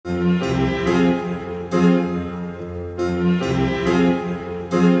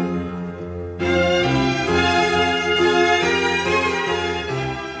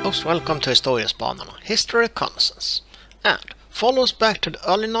most welcome to Historiesbanorna, History Reconnaissance, and follow us back to the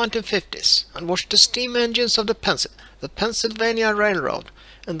early 1950s and watch the steam engines of the Pennsylvania Railroad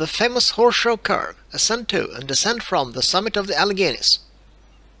and the famous Horseshoe curve ascend to and descend from the summit of the Alleghenies.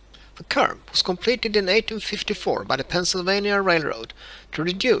 The curve was completed in 1854 by the Pennsylvania Railroad to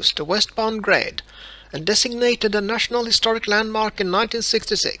reduce the westbound grade and designated a National Historic Landmark in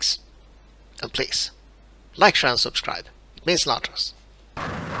 1966. And please, like, share and subscribe. It means a lot to us.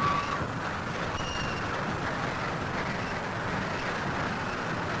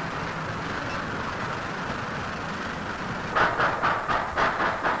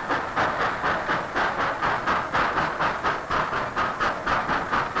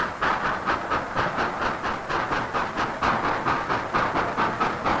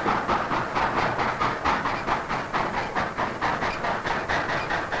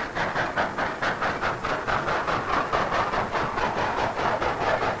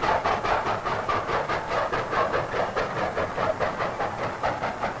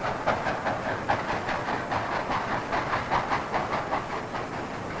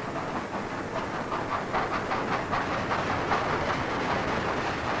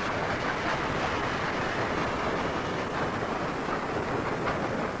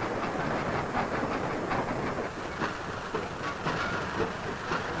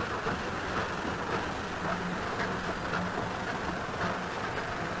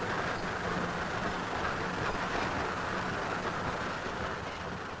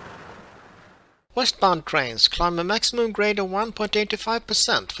 Westbound trains climb a maximum grade of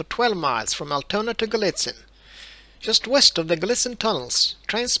 1.85% for 12 miles from Altona to Gallitzin. Just west of the Gallitzin tunnels,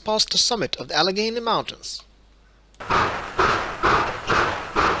 trains pass the summit of the Allegheny Mountains.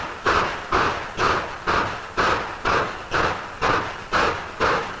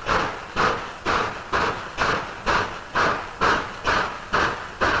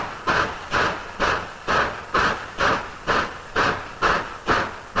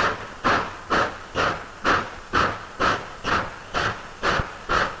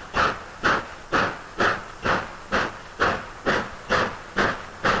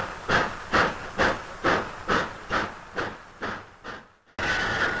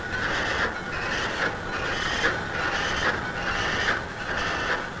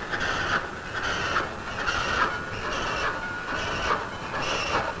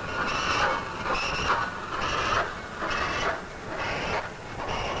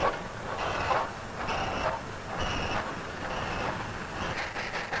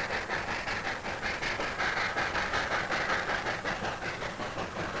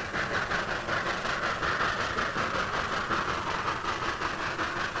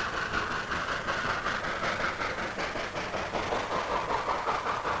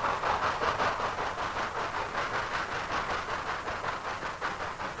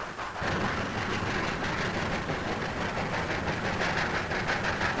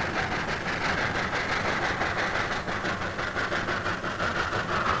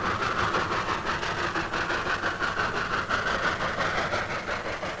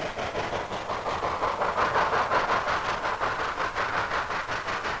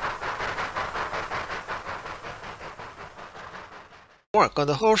 Work on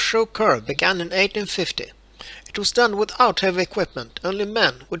the Horseshoe curve began in 1850. It was done without heavy equipment, only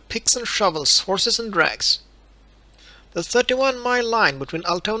men with picks and shovels, horses and drags. The 31-mile line between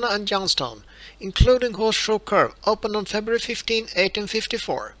Altona and Johnstown, including Horseshoe curve, opened on February 15,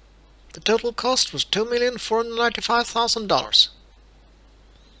 1854. The total cost was $2,495,000.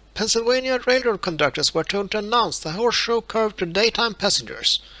 Pennsylvania Railroad conductors were told to announce the Horseshoe curve to daytime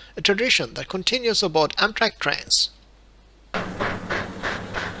passengers, a tradition that continues aboard Amtrak trains.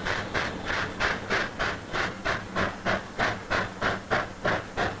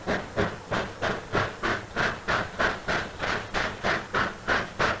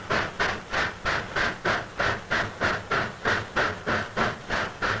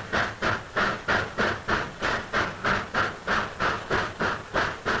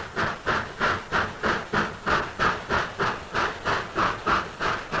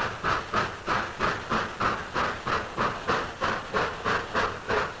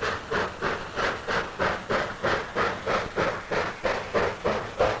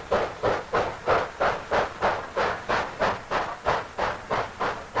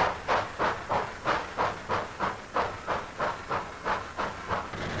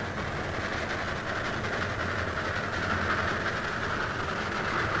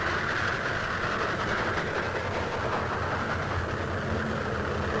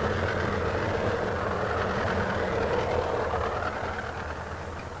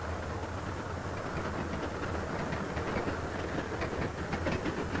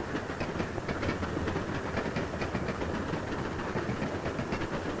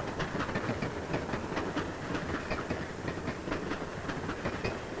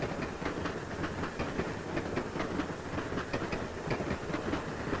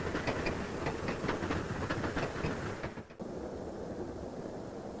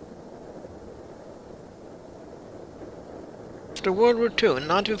 after World War II in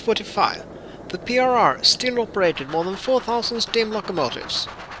 1945, the PRR still operated more than 4,000 steam locomotives.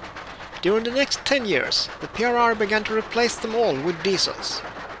 During the next 10 years, the PRR began to replace them all with diesels.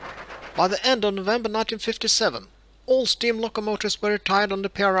 By the end of November 1957, all steam locomotives were retired on the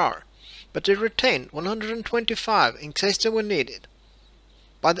PRR, but they retained 125 in case they were needed.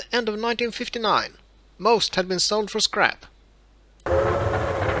 By the end of 1959, most had been sold for scrap.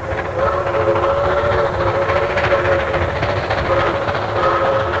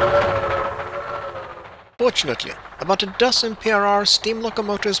 Fortunately, about a dozen PRR steam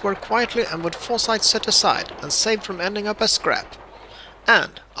locomotives were quietly and with foresight set aside and saved from ending up as scrap,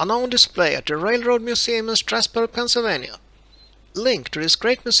 and are now on display at the Railroad Museum in Strasburg, Pennsylvania. Link to this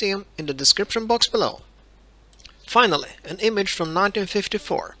great museum in the description box below. Finally, an image from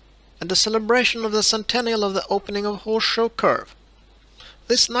 1954, and the celebration of the centennial of the opening of Horseshoe Curve.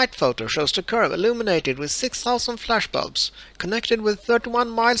 This night photo shows the curve illuminated with 6,000 flashbulbs, connected with 31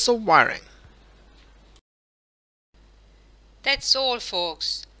 miles of wiring. That's all,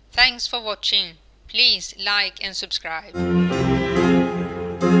 folks. Thanks for watching. Please like and subscribe.